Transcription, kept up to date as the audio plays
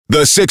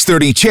The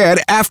 6:30 CHED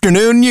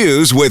Afternoon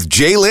News with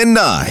Jaylen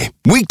Nye.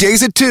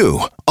 Weekdays at 2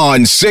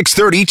 on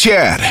 6:30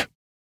 CHED.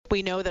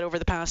 We know that over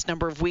the past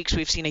number of weeks,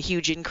 we've seen a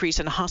huge increase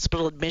in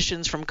hospital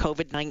admissions from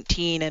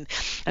COVID-19. And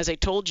as I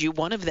told you,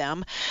 one of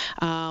them,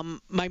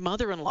 my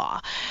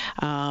mother-in-law,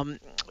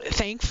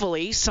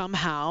 thankfully,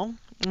 somehow,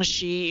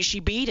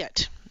 she beat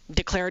it.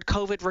 Declared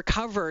COVID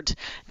recovered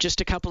just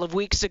a couple of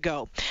weeks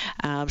ago.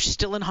 She's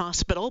still in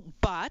hospital,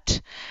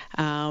 but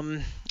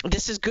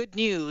this is good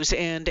news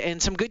and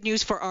some good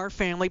news for our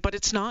family, but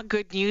it's not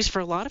good news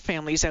for a lot of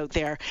families out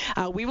there.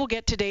 We will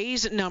get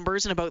today's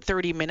numbers in about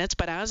 30 minutes,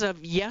 but as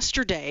of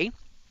yesterday,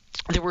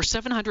 there were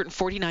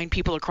 749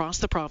 people across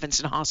the province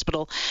in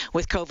hospital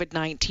with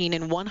COVID-19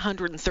 and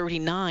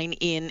 139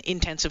 in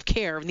intensive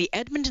care. In the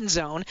Edmonton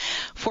zone,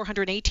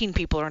 418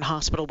 people are in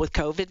hospital with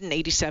COVID and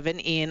 87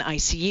 in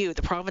ICU.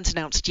 The province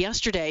announced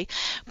yesterday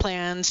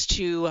plans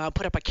to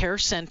put up a care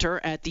center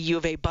at the U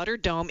of A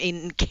Butterdome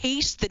in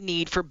case the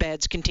need for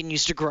beds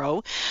continues to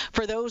grow.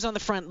 For those on the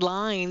front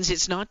lines,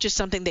 it's not just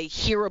something they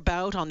hear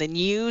about on the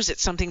news.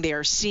 It's something they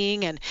are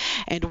seeing and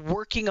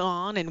working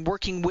on and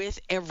working with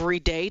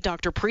every day.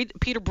 Dr.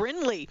 Peter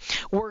Brindley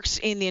works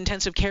in the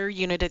intensive care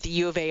unit at the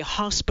U of A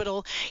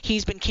hospital.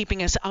 He's been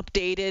keeping us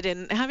updated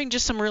and having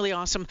just some really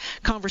awesome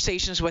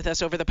conversations with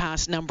us over the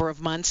past number of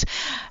months.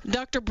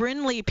 Dr.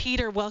 Brindley,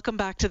 Peter, welcome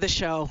back to the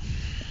show.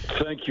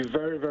 Thank you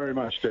very, very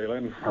much,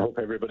 Jaylen. I hope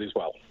everybody's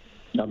well.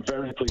 I'm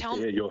very pleased to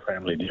hear your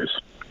family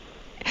news.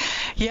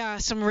 Yeah,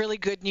 some really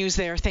good news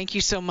there. Thank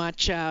you so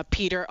much,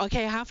 Peter.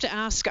 Okay, I have to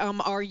ask,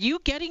 are you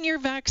getting your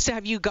vaccine?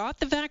 Have you got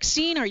the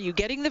vaccine? Are you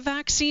getting the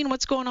vaccine?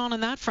 What's going on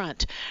that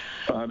front?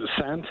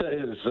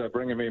 Santa is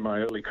bringing me my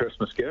early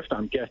Christmas gift.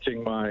 I'm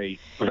getting my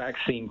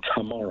vaccine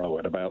tomorrow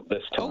at about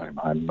this time.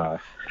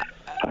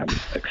 I'm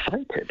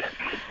excited.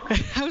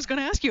 I was going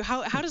to ask you,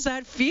 how does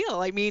that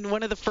feel? I mean,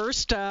 one of the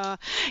first, to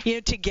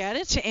get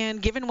it,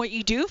 and given what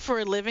you do for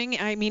a living,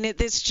 I mean,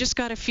 it's just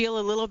got to feel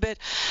a little bit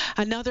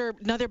another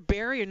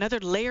barrier, another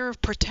layer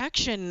of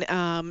protection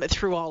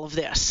through all of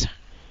this.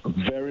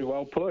 Very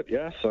well put,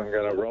 yes. I'm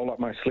going to roll up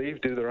my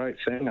sleeve, do the right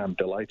thing. I'm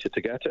delighted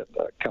to get it.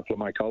 A couple of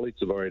my colleagues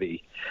have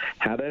already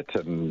had it,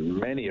 and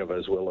many of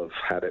us will have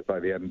had it by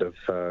the end of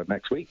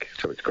next week,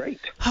 so it's great.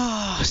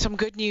 Oh, some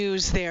good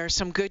news there,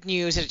 some good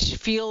news. It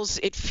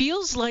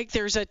feels like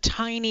there's a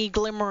tiny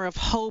glimmer of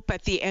hope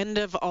at the end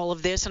of all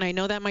of this, and I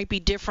know that might be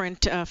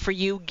different for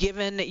you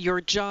given your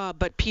job,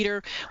 but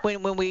Peter,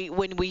 when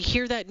we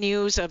hear that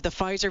news of the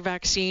Pfizer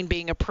vaccine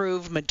being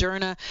approved,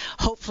 Moderna,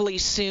 hopefully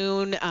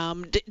soon,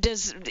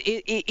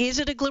 is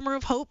it a glimmer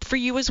of hope for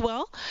you as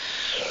well?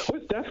 Well,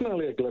 it's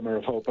definitely a glimmer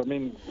of hope. I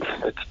mean,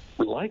 it's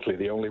likely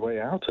the only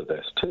way out of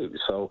this, too.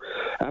 So,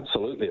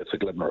 absolutely, it's a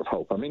glimmer of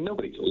hope. I mean,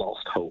 nobody's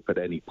lost hope at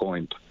any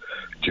point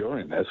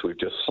during this. We've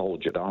just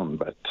soldiered on.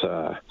 But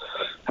a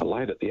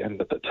light at the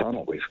end of the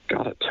tunnel, we've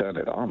got to turn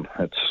it on.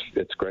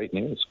 It's great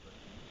news.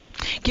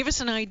 Give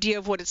us an idea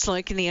of what it's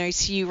like in the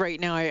ICU right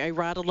now. I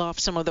rattled off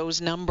some of those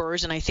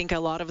numbers, and I think a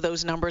lot of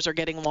those numbers are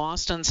getting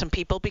lost on some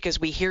people because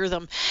we hear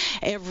them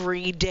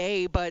every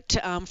day. But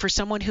for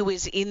someone who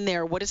is in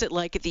there, what is it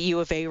like at the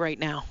U of A right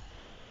now?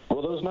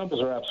 Well, those numbers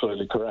are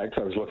absolutely correct.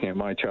 I was looking at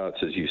my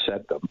charts as you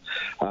said them.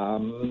 I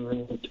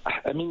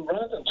mean,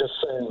 rather than just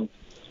saying,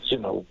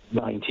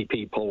 90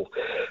 people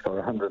or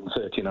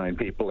 139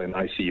 people in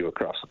ICU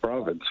across the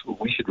province,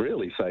 we should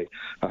really say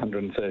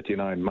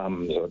 139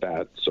 mums or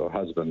dads or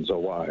husbands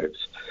or wives.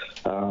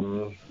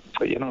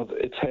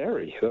 It's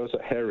hairy. Those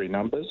are hairy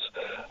numbers.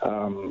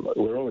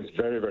 We're always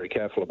very, very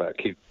careful about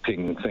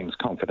keeping things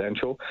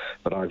confidential,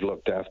 but I've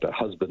looked after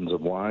husbands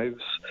and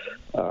wives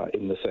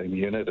in the same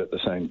unit at the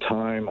same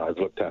time. I've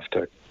looked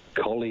after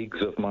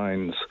colleagues of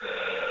mine's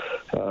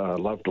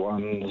loved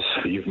ones.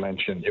 You've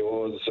mentioned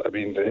yours. I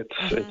mean,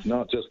 it's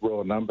not just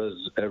raw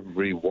numbers.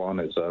 Everyone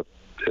is a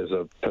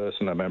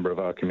person, a member of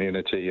our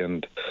community,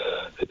 and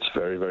it's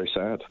very, very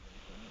sad.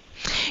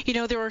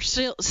 There are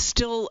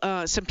still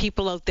some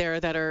people out there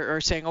that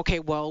are saying, okay,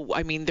 well,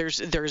 I mean,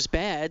 there's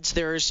beds,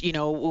 there's,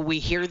 we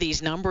hear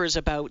these numbers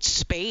about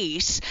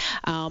space,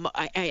 I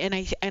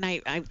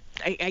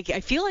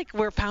feel like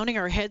we're pounding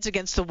our heads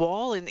against the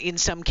wall in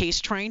some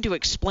case, trying to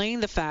explain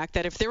the fact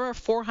that if there are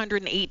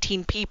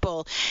 418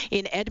 people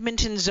in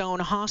Edmonton zone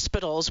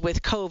hospitals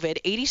with COVID,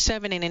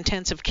 87 in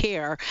intensive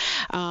care,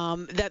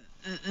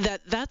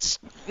 that's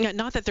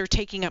not that they're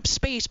taking up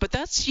space, but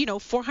that's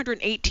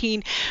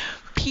 418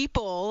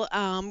 people,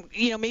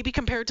 maybe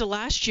compared to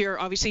last year,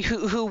 obviously,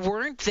 who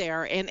weren't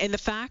there. And the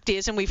fact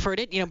is, and we've heard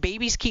it,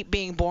 babies keep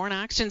being born,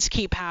 accidents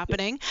keep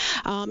happening.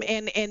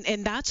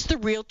 And that's the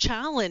real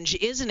challenge,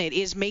 isn't it,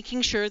 is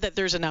making sure that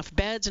there's enough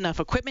beds, enough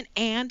equipment,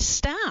 and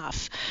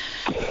staff.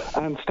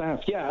 And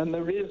staff, yeah. And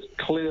there is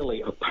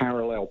clearly a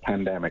parallel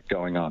pandemic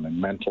going on in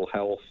mental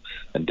health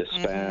and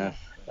despair.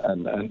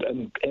 Mm-hmm.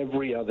 And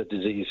every other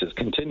disease is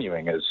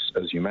continuing, as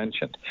you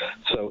mentioned.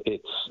 So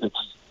it's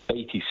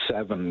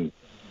 87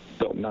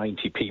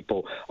 90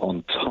 people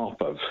on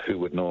top of who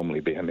would normally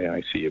be in the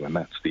ICU, and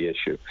that's the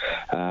issue.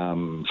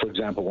 For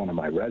example, one of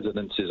my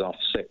residents is off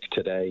sick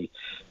today,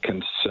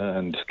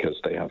 concerned because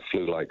they have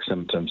flu-like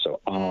symptoms, so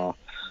our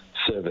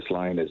service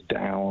line is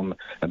down,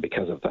 and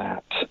because of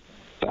that,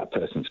 that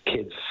person's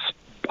kids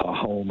are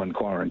home and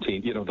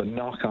quarantined. You know, the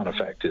knock-on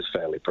effect is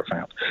fairly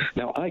profound.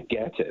 Now, I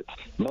get it.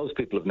 Most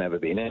people have never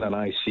been in an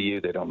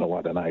ICU. They don't know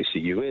what an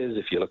ICU is.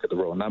 If you look at the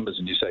raw numbers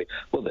and you say,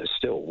 well, there's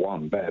still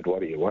one bed,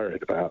 what are you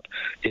worried about?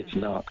 It's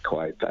not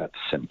quite that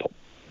simple.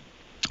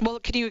 Well,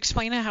 can you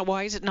explain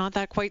why is it not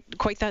that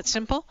quite that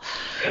simple?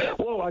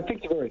 Well, I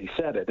think you've already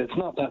said it. It's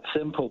not that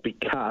simple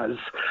because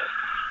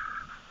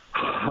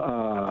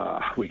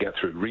we get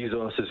through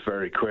resources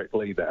very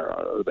quickly. There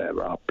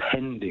are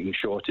pending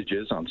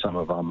shortages on some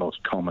of our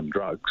most common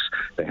drugs.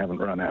 They haven't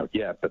run out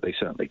yet, but they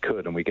certainly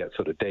could. And we get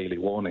sort of daily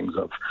warnings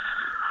of,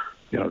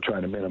 you know,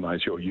 trying to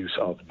minimize your use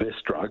of this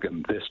drug,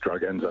 and this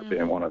drug ends up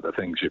being one of the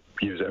things you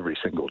use every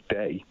single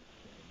day.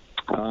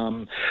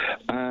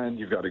 And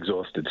you've got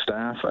exhausted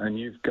staff, and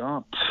you've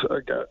got,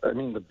 I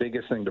mean, the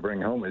biggest thing to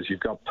bring home is you've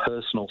got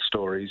personal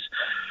stories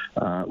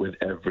with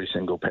every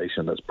single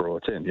patient that's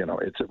brought in. You know,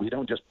 we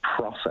don't just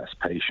process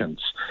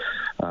patients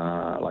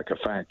like a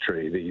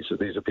factory.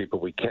 These are people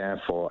we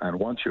care for, and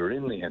once you're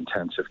in the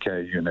intensive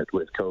care unit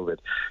with COVID,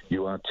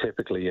 you are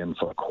typically in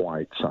for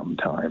quite some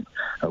time,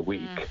 a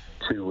week,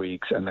 2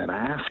 weeks, and then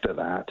after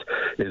that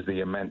is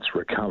the immense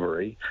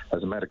recovery.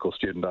 As a medical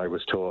student, I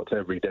was taught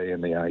every day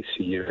in the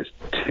ICU is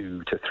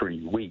 2 to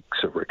 3 weeks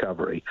of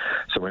recovery.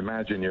 So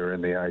imagine you're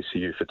in the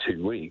ICU for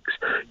 2 weeks.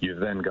 You've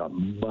then got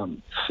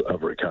months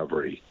of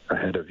recovery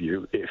ahead of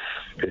you if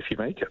you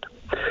make it.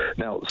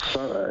 Now,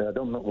 so I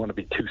don't want to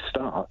be too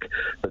stark,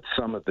 but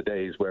some of the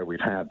days where we've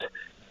had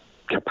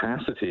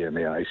capacity in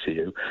the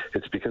ICU,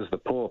 it's because the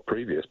poor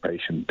previous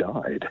patient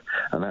died,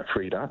 and that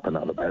freed up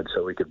another bed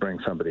so we could bring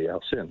somebody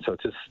else in. So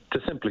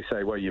to simply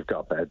say, well, you've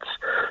got beds,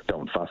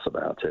 don't fuss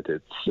about it,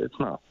 it's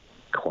not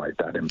quite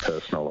that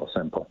impersonal or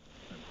simple.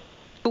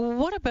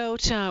 What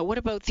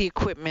about the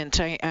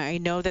equipment? I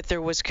know that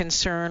there was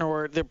concern,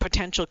 or the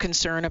potential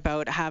concern,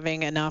 about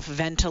having enough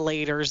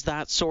ventilators,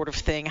 that sort of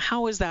thing.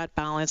 How is that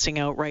balancing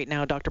out right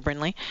now, Dr.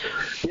 Brindley?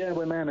 Yeah,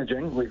 we're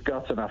managing. We've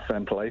got enough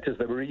ventilators.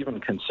 There were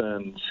even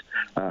concerns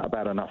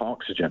about enough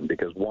oxygen,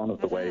 because one of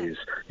the ways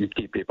you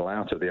keep people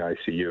out of the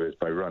ICU is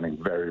by running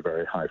very,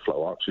 very high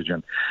flow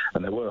oxygen.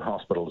 And there were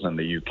hospitals in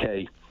the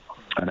UK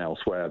and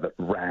elsewhere that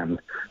ran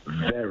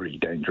very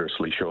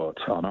dangerously short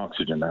on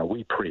oxygen. Now,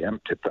 we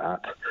preempted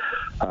that.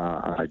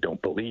 I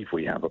don't believe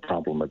we have a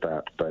problem with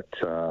that, but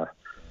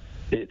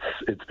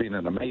it's been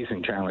an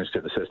amazing challenge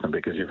to the system,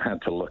 because you've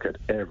had to look at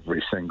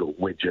every single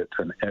widget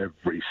and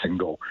every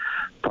single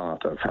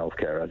part of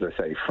healthcare, as I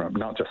say, from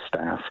not just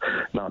staff,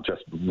 not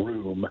just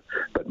room,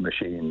 but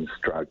machines,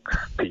 drugs,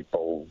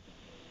 people,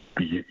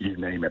 you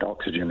name it,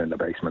 oxygen in the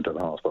basement of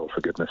the hospital,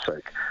 for goodness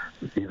sake,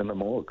 even the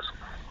morgues.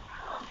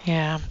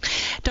 Yeah.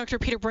 Dr.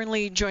 Peter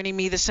Brindley joining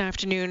me this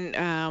afternoon.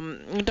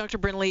 Dr.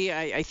 Brindley,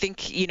 I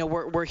think, you know,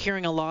 we're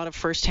hearing a lot of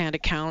firsthand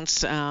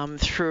accounts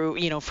through,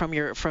 you know, from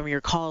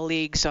your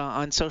colleagues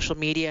on social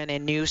media and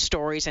in news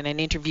stories and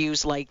in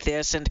interviews like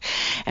this, and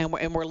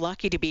we're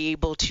lucky to be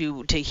able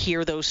to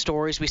hear those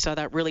stories. We saw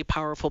that really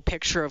powerful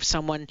picture of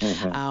someone,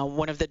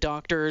 one of the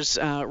doctors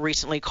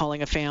recently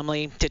calling a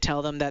family to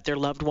tell them that their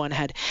loved one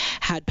had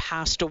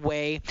passed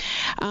away.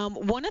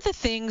 One of the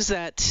things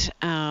that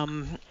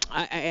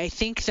I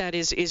think that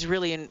is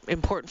really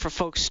important for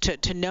folks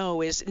to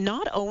know is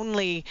not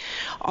only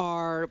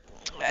are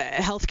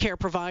healthcare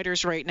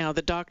providers right now,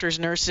 the doctors,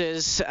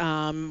 nurses,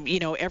 you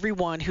know,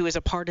 everyone who is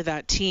a part of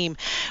that team,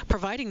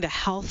 providing the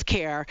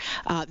healthcare,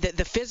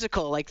 the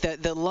physical, like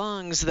the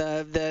lungs,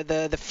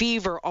 the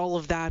fever, all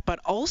of that, but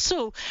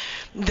also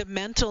the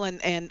mental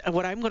and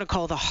what I'm going to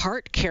call the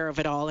heart care of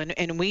it all.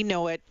 And we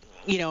know it,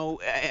 you know,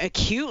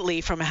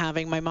 acutely from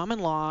having my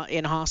mom-in-law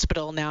in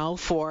hospital now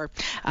for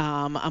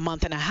a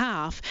month and a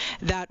half,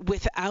 that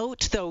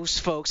without those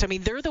folks, I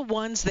mean, they're the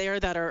ones there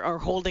that are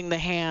holding the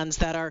hands,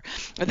 that are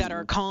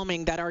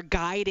calming, that are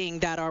guiding,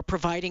 that are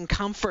providing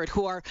comfort,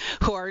 who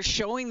are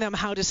showing them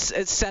how to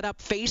set up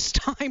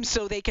FaceTime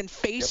so they can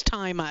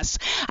FaceTime us.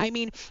 I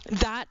mean,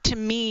 that to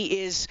me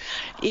is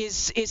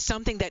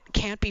something that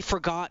can't be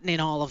forgotten in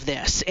all of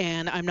this.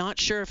 And I'm not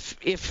sure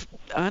if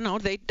I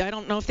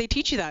don't know if they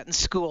teach you that in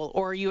school,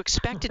 or are you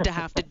expected to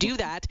have to do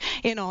that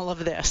in all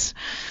of this?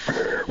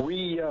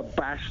 We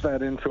bashed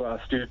that into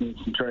our students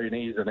and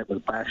trainees, and it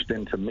was bashed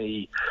into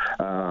me,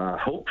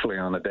 hopefully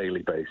on a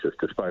daily basis,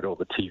 despite all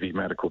the TV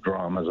medical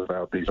dramas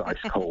about these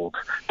ice-cold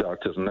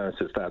doctors and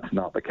nurses. That's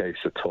not the case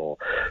at all.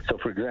 So,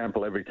 for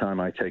example, every time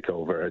I take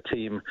over a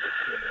team,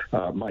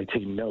 my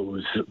team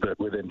knows that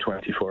within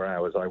 24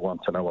 hours I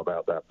want to know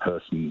about that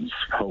person's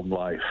home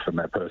life and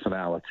their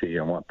personality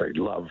and what they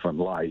love and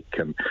like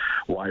and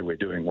why we're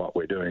doing what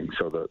we're doing,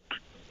 so that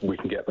we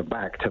can get them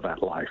back to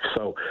that life.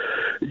 So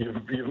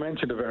you've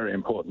mentioned a very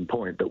important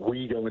point, that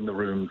we go in the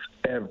rooms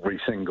every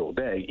single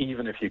day,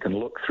 even if you can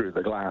look through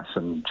the glass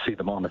and see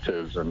the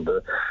monitors and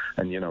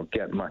you know,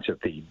 get much of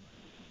the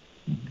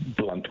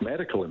blunt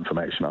medical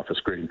information off a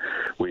screen.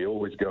 We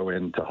always go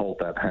in to hold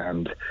that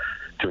hand,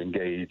 to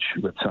engage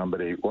with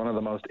somebody. One of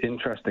the most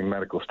interesting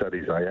medical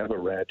studies I ever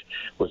read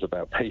was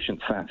about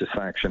patient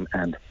satisfaction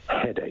and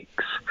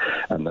headaches.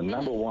 And the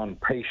number one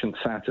patient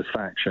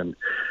satisfaction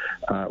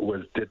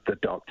was, did the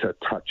doctor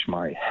touch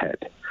my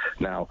head?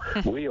 Now,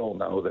 we all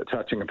know that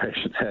touching a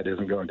patient's head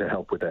isn't going to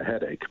help with their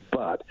headache,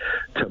 but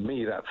to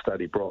me, that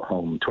study brought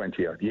home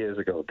 20-odd years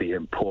ago the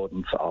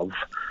importance of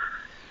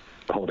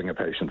holding a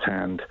patient's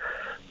hand,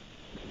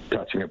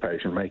 touching a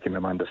patient, making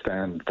them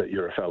understand that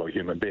you're a fellow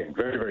human being.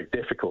 Very, very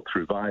difficult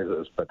through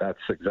visors, but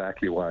that's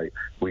exactly why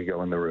we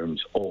go in the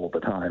rooms all the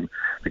time,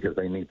 because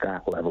they need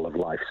that level of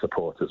life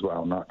support as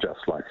well, not just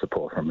life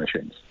support from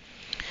machines.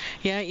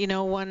 Yeah,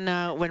 when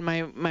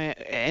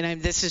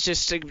this is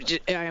just,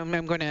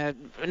 I'm going to,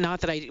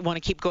 not that I want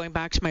to keep going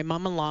back to my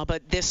mom-in-law,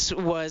 but this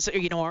was,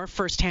 our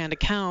first-hand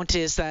account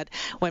is that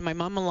when my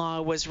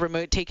mom-in-law was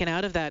taken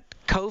out of that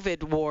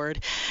COVID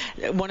ward,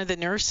 one of the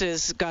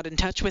nurses got in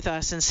touch with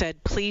us and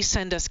said, please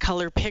send us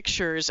color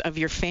pictures of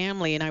your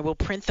family, and I will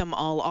print them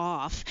all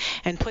off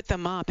and put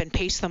them up and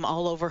paste them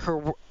all over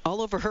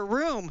her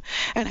room.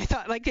 And I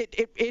thought,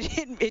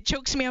 it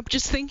chokes me up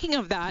just thinking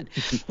of that,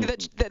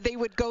 that they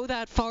would go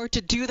that far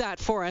to do that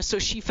for us, so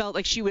she felt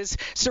like she was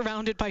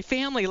surrounded by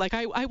family.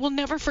 I will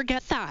never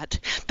forget that.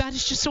 That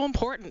is just so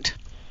important.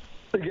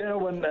 Yeah,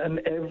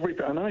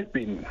 and I've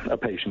been a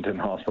patient in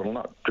hospital,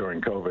 not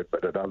during COVID,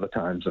 but at other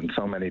times, and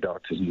so many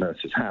doctors and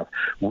nurses have.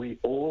 We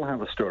all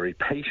have a story.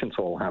 Patients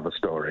all have a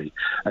story,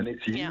 and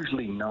it's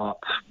usually not,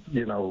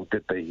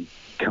 did they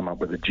come up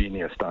with a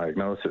genius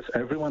diagnosis?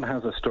 Everyone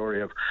has a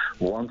story of,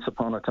 once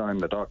upon a time,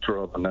 the doctor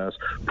or the nurse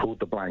pulled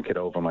the blanket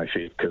over my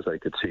feet because they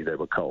could see they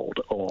were cold,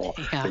 or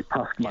they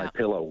puffed my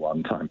pillow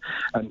one time.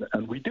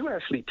 And we do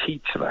actually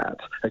teach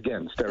that.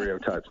 Again,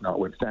 stereotypes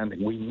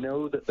notwithstanding. We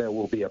know that there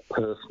will be a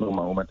personal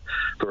moment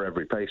for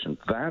every patient.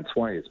 That's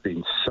why it's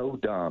been so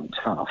darn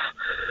tough,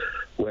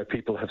 where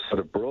people have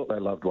sort of brought their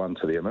loved one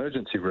to the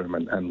emergency room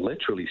and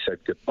literally said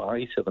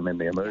goodbye to them in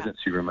the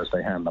emergency room as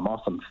they hand them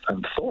off,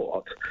 and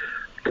thought,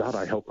 God,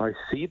 I hope I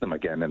see them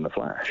again in the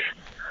flash.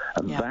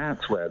 And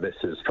that's where this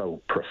is so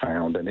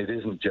profound, and it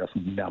isn't just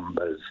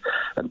numbers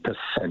and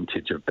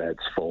percentage of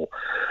beds full.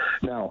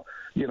 Now,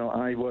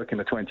 I work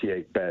in a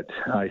 28-bed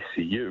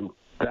ICU.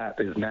 That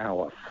is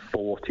now a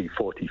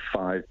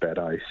 45-bed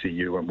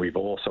ICU, and we've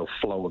also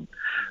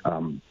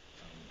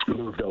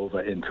moved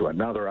over into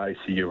another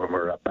ICU, and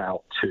we're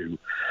about to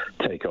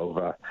take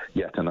over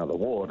yet another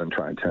ward and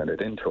try and turn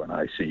it into an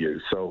ICU.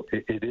 So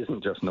it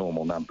isn't just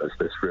normal numbers.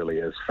 This really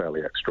is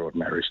fairly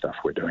extraordinary stuff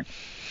we're doing.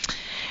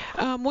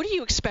 What are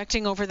you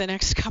expecting over the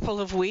next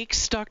couple of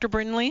weeks, Dr.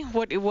 Brindley?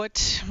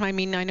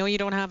 I know you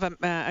don't have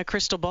a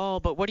crystal ball,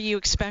 but what are you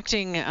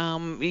expecting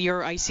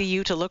your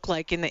ICU to look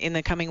like in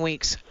the coming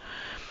weeks?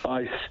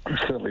 I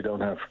certainly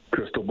don't have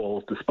crystal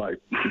balls, despite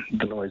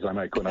the noise I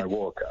make when I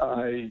walk.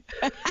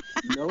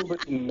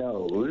 Nobody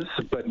knows,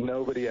 but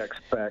nobody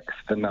expects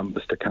the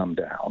numbers to come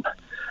down.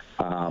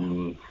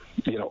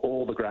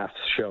 All the graphs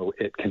show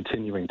it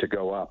continuing to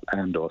go up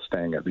and or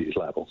staying at these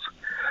levels.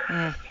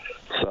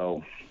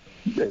 So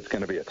it's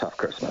going to be a tough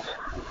Christmas.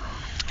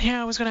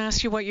 Yeah, I was going to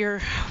ask you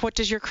what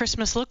does your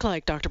Christmas look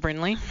like, Dr.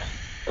 Brindley?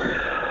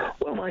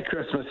 Well, my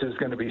Christmas is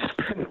going to be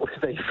spent with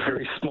a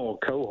very small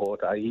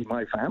cohort, i.e.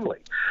 my family.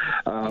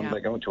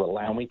 They're going to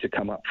allow me to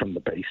come up from the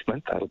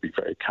basement. That'll be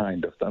very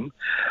kind of them.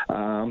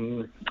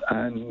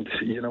 And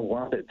you know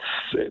what? It's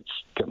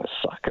going to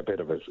suck a bit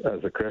of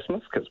as a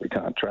Christmas, because we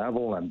can't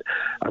travel, and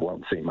I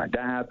won't see my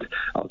dad.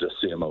 I'll just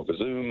see him over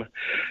Zoom.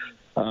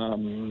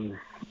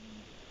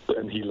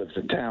 And he lives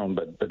in town,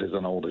 but is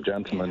an older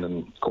gentleman,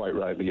 and quite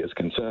rightly is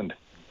concerned.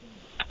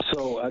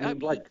 So, I mean,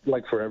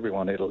 like for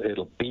everyone,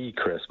 it'll be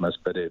Christmas,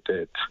 but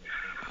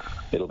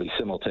it'll be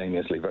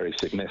simultaneously very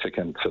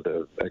significant for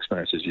the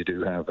experiences you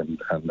do have,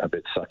 and a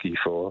bit sucky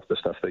for the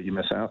stuff that you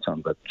miss out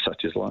on, but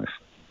such is life.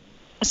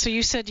 So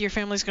you said your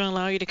family's going to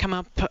allow you to come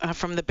up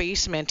from the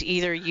basement.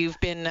 Either you've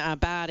been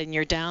bad and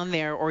you're down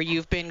there, or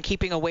you've been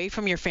keeping away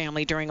from your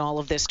family during all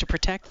of this to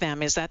protect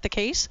them. Is that the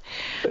case?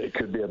 It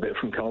could be a bit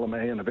from column A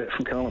and a bit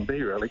from column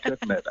B, really,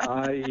 couldn't it?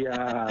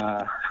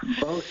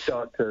 Most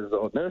doctors,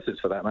 or nurses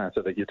for that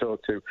matter, that you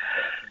talk to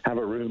have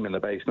a room in the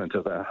basement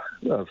of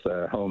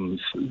their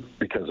homes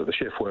because of the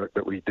shift work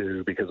that we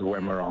do, because of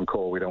when we're on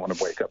call, we don't want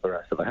to wake up the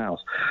rest of the house.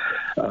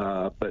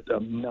 But a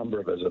number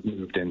of us have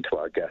moved into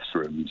our guest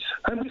rooms,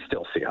 and we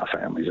still see our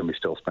families, and we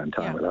still spend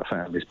time with our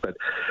families, but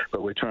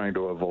we're trying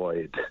to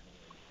avoid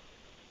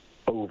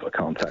over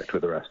contact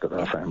with the rest of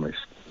our families.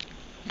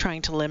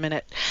 Trying to limit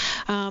it.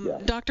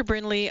 Dr.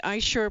 Brindley, I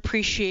sure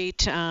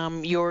appreciate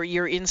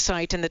your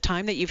insight and the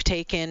time that you've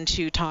taken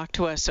to talk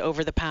to us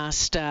over the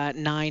past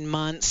 9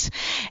 months.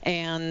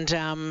 And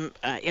I'm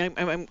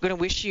going to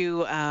wish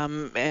you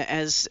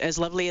as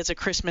lovely as a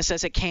Christmas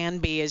as it can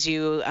be, as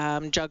you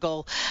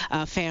juggle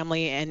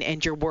family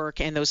and your work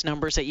and those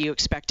numbers that you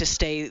expect to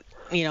stay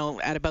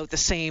at about the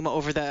same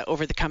over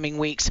the coming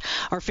weeks.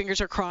 Our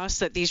fingers are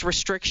crossed that these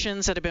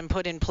restrictions that have been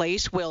put in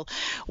place will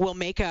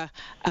make a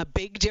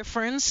big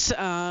difference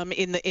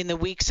in the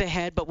weeks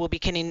ahead, but we'll be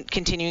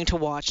continuing to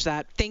watch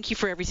that. Thank you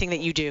for everything that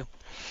you do.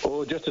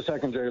 Oh, just a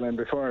second, Jaylin.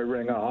 Before I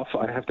ring off,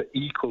 I have to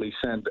equally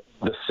send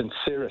the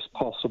sincerest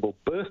possible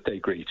birthday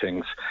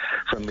greetings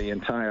from the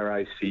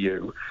entire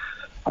ICU.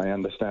 I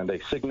understand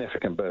a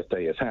significant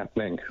birthday is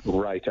happening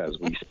right as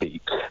we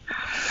speak.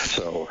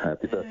 So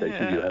happy birthday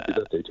to you. Happy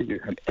birthday to you.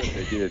 Happy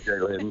birthday to you,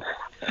 Jaylin.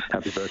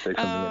 Happy birthday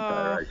from the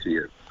entire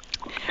ICU.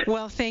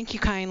 Well, thank you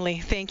kindly.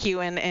 Thank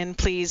you. And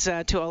please,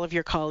 to all of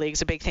your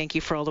colleagues, a big thank you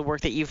for all the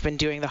work that you've been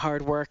doing, the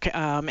hard work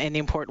and the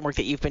important work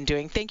that you've been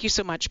doing. Thank you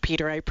so much,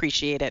 Peter. I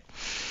appreciate it.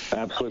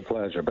 Absolute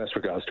pleasure. Best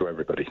regards to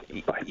everybody.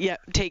 Bye. Yeah,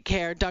 take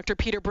care. Dr.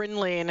 Peter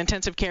Brindley, an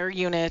intensive care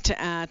unit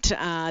at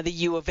the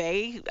U of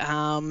A.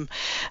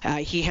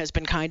 He has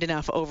been kind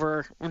enough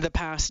over the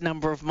past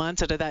number of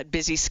months out of that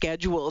busy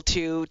schedule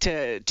to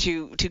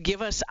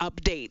give us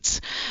updates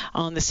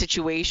on the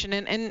situation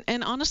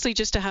and honestly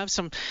just to have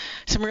some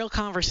real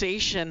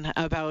conversation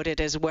about it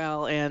as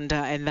well, and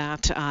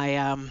that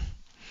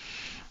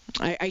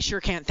I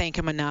sure can't thank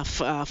him enough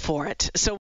for it. So